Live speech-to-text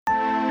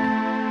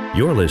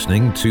You're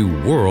listening to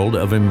World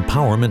of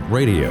Empowerment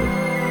Radio,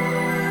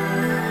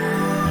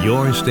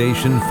 your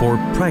station for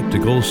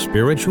practical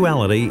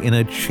spirituality in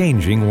a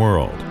changing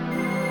world.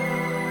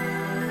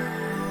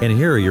 And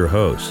here are your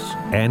hosts,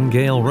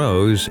 Angel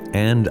Rose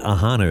and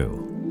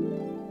Ahanu.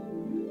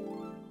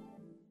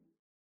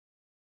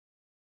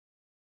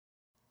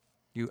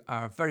 You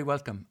are very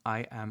welcome.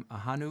 I am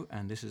Ahanu,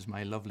 and this is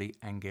my lovely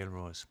Angel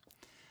Rose.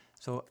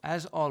 So,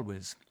 as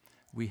always,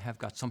 we have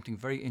got something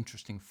very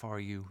interesting for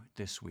you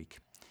this week.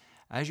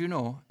 As you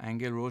know,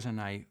 Angel Rose and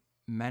I,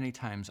 many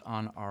times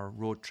on our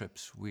road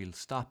trips, we'll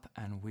stop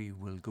and we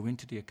will go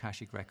into the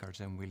Akashic Records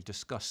and we'll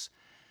discuss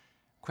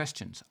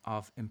questions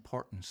of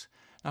importance,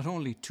 not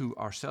only to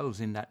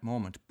ourselves in that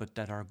moment, but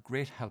that are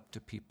great help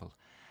to people.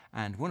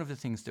 And one of the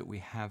things that we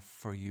have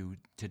for you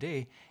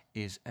today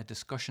is a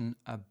discussion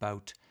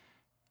about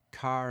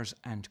cars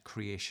and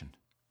creation.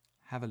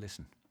 Have a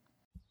listen.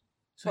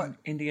 So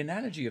in the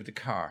analogy of the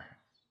car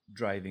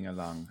driving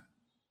along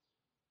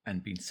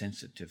and being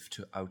sensitive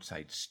to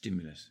outside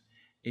stimulus,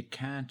 it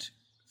can't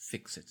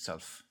fix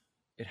itself.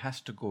 It has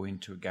to go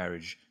into a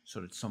garage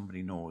so that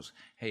somebody knows,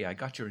 hey, I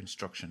got your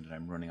instruction that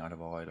I'm running out of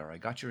oil, or I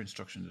got your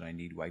instruction that I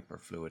need wiper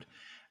fluid,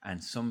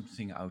 and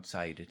something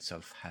outside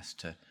itself has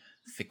to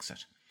fix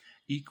it.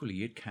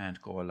 Equally, it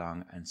can't go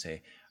along and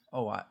say,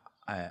 oh,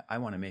 I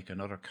want to make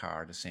another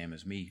car the same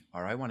as me,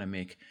 or I want to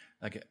make,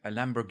 like a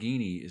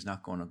Lamborghini is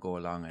not going to go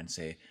along and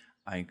say,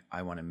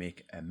 I want to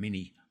make a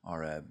Mini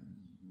or a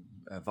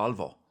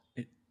Volvo.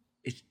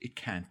 It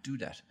can't do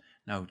that.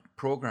 Now,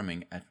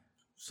 programming at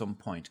some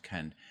point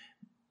can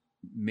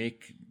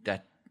make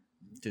that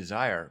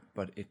desire,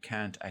 but it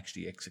can't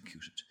actually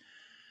execute it.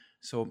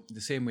 So the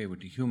same way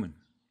with the human.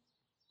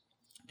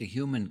 The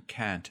human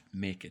can't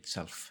make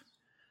itself.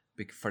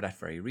 For that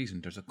very reason,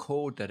 there's a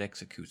code that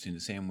executes in the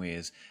same way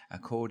as a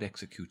code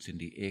executes in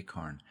the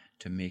acorn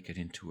to make it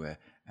into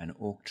an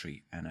oak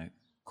tree, and a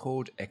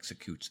code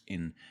executes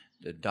in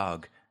the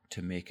dog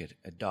to make it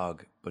a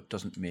dog, but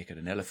doesn't make it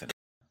an elephant.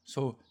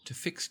 So to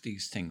fix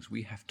these things,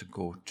 we have to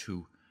go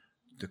to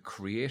the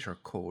creator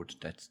code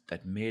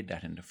that made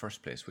that in the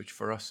first place, which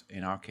for us,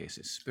 in our case,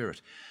 is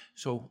spirit.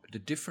 So the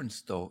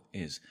difference, though,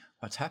 is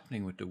what's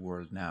happening with the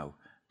world now,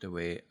 the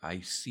way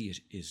I see it,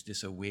 is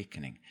this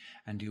awakening.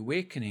 And the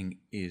awakening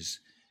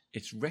is,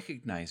 it's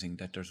recognizing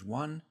that there's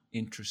one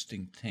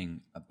interesting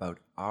thing about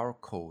our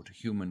code,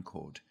 human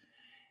code,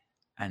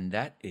 and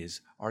that is,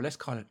 or let's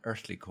call it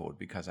earthly code,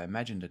 because I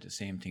imagine that the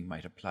same thing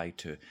might apply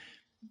to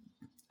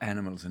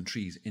animals and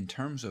trees in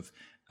terms of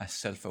a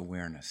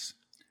self-awareness.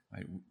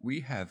 Right?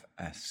 We have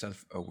a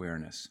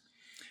self-awareness,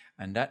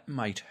 and that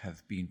might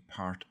have been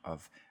part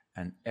of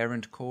an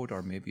errant code,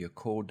 or maybe a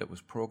code that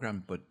was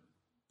programmed but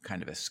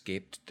kind of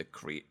escaped the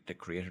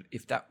creator,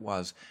 if that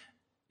was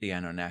the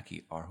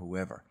Anunnaki or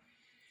whoever.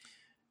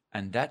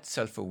 And that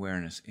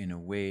self-awareness, in a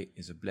way,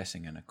 is a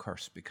blessing and a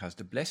curse, because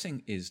the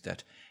blessing is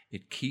that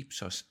it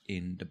keeps us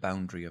in the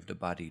boundary of the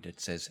body that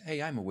says,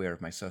 hey, I'm aware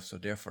of myself, so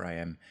therefore I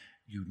am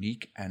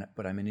unique,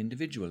 but I'm an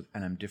individual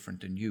and I'm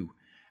different than you.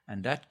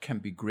 And that can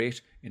be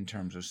great in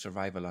terms of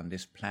survival on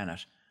this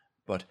planet,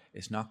 but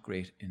it's not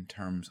great in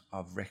terms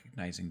of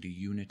recognizing the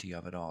unity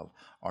of it all,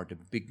 or the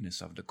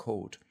bigness of the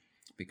code,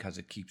 because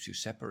it keeps you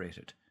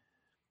separated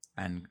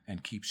and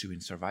keeps you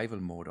in survival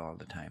mode all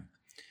the time.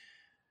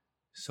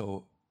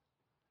 So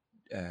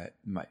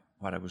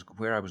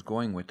where I was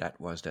going with that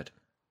was that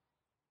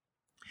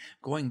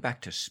going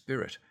back to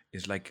spirit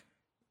is like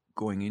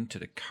going into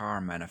the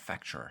car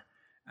manufacturer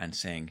and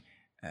saying,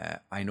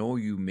 I know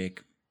you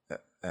make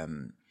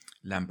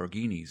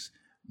Lamborghinis,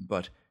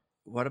 but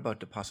what about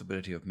the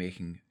possibility of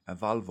making a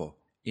Volvo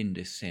in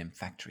this same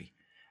factory?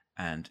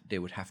 And they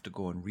would have to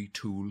go and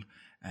retool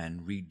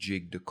and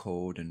rejig the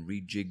code and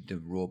rejig the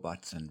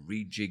robots and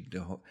rejig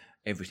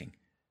everything,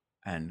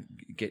 and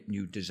get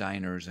new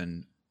designers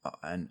and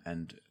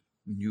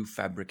new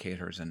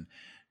fabricators, and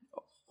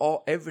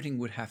everything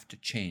would have to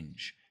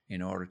change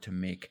in order to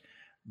make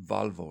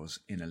Volvos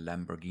in a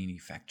Lamborghini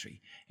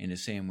factory. In the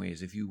same way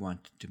as if you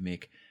wanted to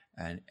make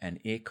an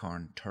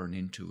acorn turn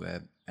into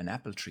an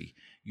apple tree,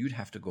 you'd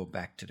have to go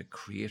back to the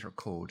creator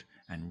code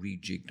and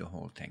rejig the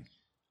whole thing.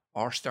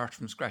 Or start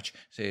from scratch.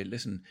 Say,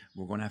 listen,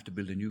 we're going to have to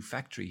build a new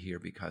factory here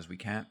because we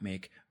can't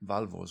make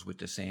Volvos with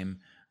the same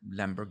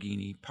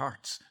Lamborghini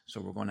parts.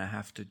 So we're going to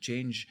have to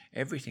change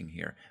everything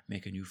here,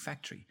 make a new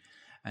factory.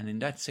 And in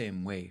that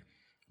same way,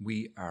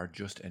 we are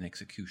just an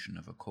execution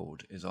of a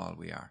code, is all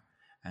we are.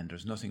 And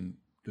there's nothing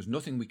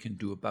we can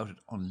do about it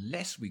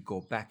unless we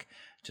go back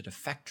to the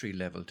factory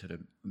level, to the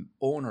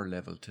owner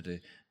level, to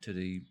the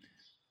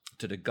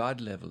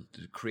God level,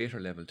 to the creator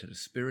level, to the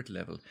spirit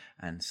level,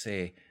 and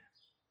say,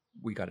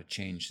 we got to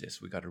change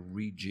this. We got to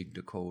rejig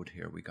the code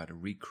here. We got to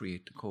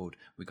recreate the code.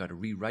 We got to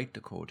rewrite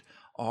the code.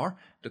 Or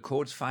the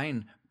code's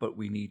fine, but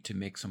we need to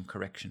make some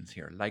corrections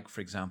here. Like,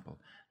 for example,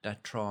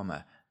 that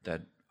trauma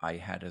that I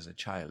had as a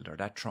child, or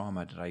that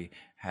trauma that I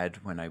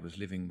had when I was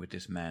living with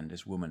this man,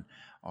 this woman,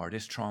 or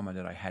this trauma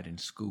that I had in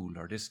school,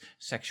 or this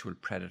sexual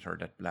predator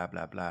that blah,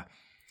 blah, blah.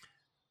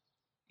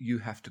 You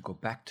have to go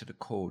back to the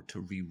code to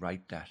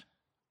rewrite that.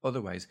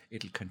 Otherwise,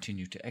 it'll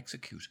continue to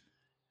execute.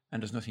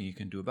 And there's nothing you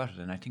can do about it.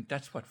 And I think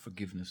that's what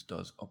forgiveness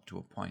does up to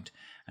a point.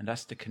 And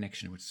that's the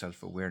connection with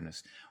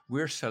self-awareness.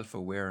 We're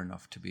self-aware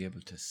enough to be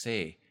able to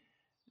say,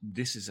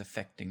 this is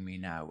affecting me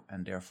now,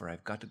 and therefore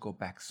I've got to go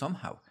back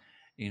somehow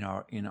in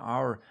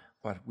our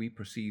what we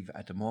perceive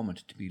at the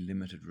moment to be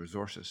limited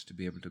resources, to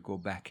be able to go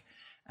back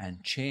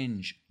and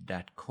change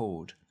that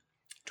code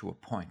to a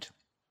point.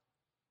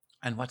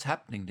 And what's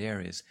happening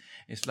there is,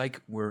 it's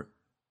like we're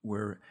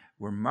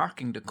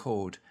marking the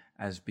code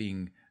as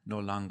being no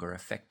longer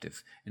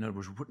effective. In other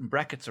words, we're putting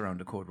brackets around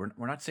the code.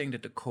 We're not saying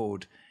that the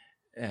code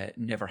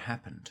never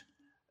happened.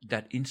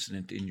 That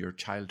incident in your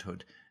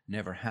childhood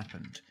never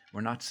happened.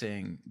 We're not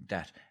saying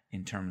that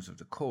in terms of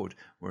the code.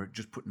 We're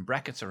just putting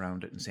brackets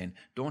around it and saying,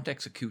 don't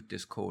execute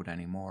this code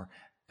anymore.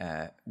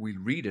 We'll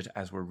read it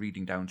as we're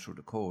reading down through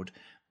the code,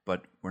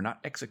 but we're not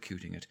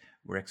executing it.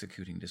 We're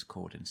executing this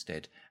code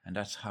instead. And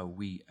that's how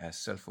we, as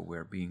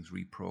self-aware beings,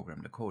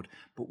 reprogram the code.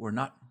 But we're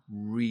not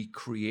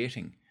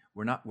recreating.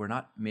 We're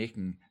not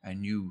making a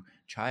new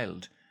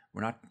child.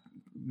 We're not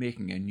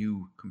making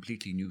a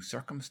completely new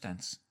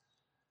circumstance,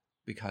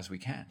 because we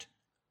can't,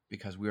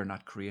 because we are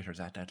not creators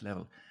at that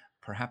level.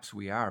 Perhaps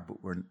we are, but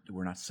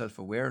we're not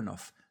self-aware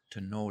enough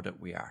to know that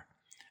we are.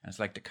 And it's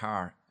like the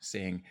car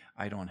saying,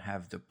 I don't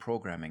have the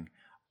programming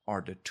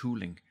or the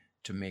tooling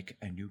to make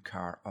a new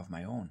car of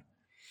my own.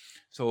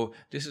 So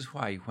this is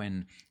why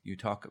when you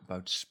talk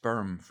about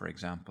sperm, for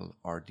example,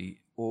 or the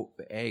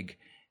egg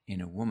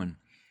in a woman,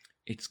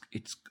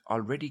 it's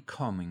already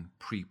coming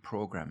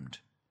pre-programmed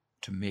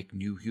to make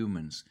new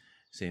humans,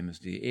 same as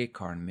the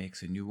acorn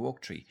makes a new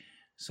oak tree.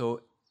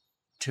 So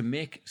to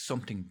make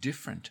something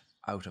different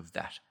out of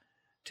that,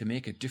 to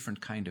make a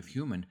different kind of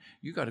human,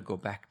 you got to go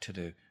back to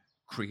the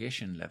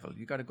creation level.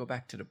 You got to go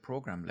back to the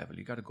program level.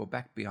 You got to go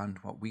back beyond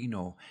what we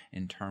know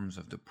in terms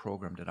of the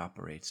program that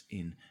operates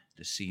in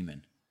the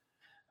semen.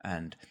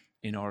 And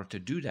in order to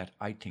do that,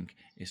 I think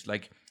it's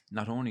like,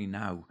 not only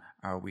now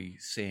are we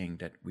saying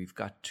that we've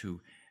got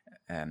to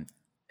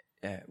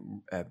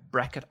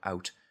bracket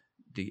out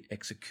the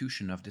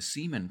execution of the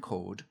semen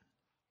code,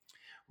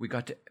 we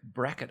got to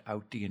bracket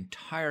out the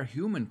entire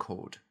human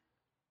code,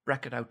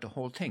 bracket out the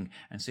whole thing,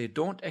 and say,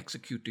 don't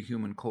execute the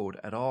human code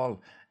at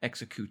all,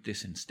 execute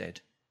this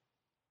instead.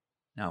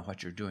 Now,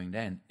 what you're doing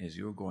then is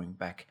you're going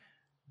back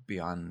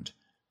beyond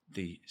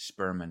the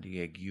sperm and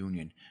the egg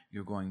union.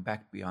 You're going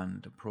back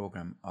beyond the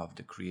program of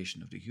the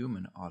creation of the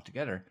human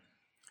altogether.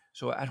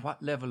 So at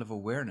what level of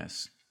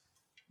awareness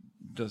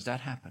does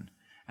that happen?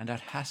 And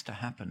that has to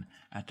happen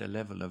at the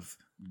level of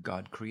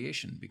God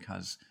creation,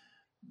 because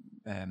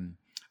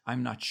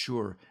I'm not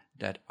sure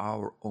that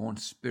our own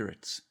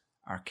spirits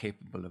are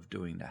capable of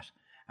doing that.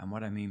 And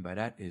what I mean by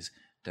that is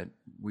that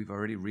we've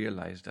already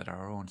realized that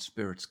our own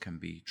spirits can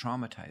be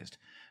traumatized.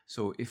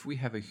 So if we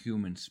have a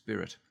human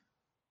spirit,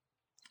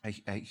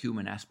 a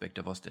human aspect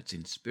of us that's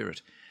in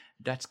spirit,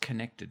 that's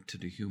connected to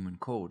the human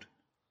code.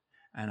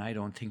 And I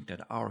don't think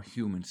that our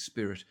human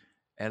spirit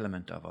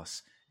element of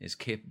us is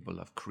capable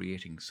of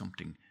creating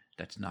something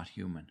that's not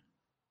human.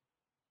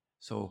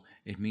 So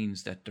it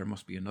means that there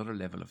must be another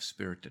level of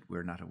spirit that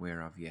we're not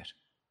aware of yet.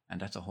 And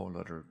that's a whole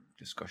other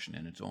discussion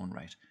in its own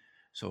right.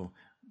 So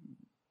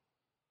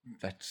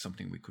that's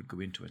something we could go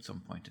into at some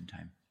point in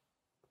time.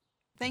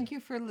 Thank you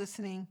for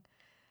listening.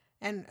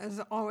 And as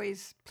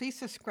always, please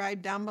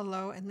subscribe down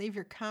below and leave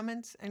your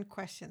comments and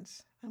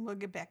questions, and we'll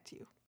get back to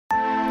you.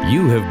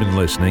 You have been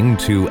listening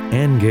to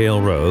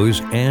Angel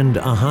Rose and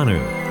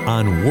Ahanu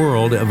on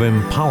World of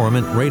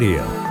Empowerment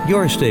Radio,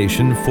 your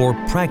station for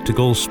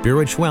practical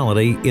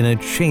spirituality in a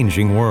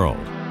changing world.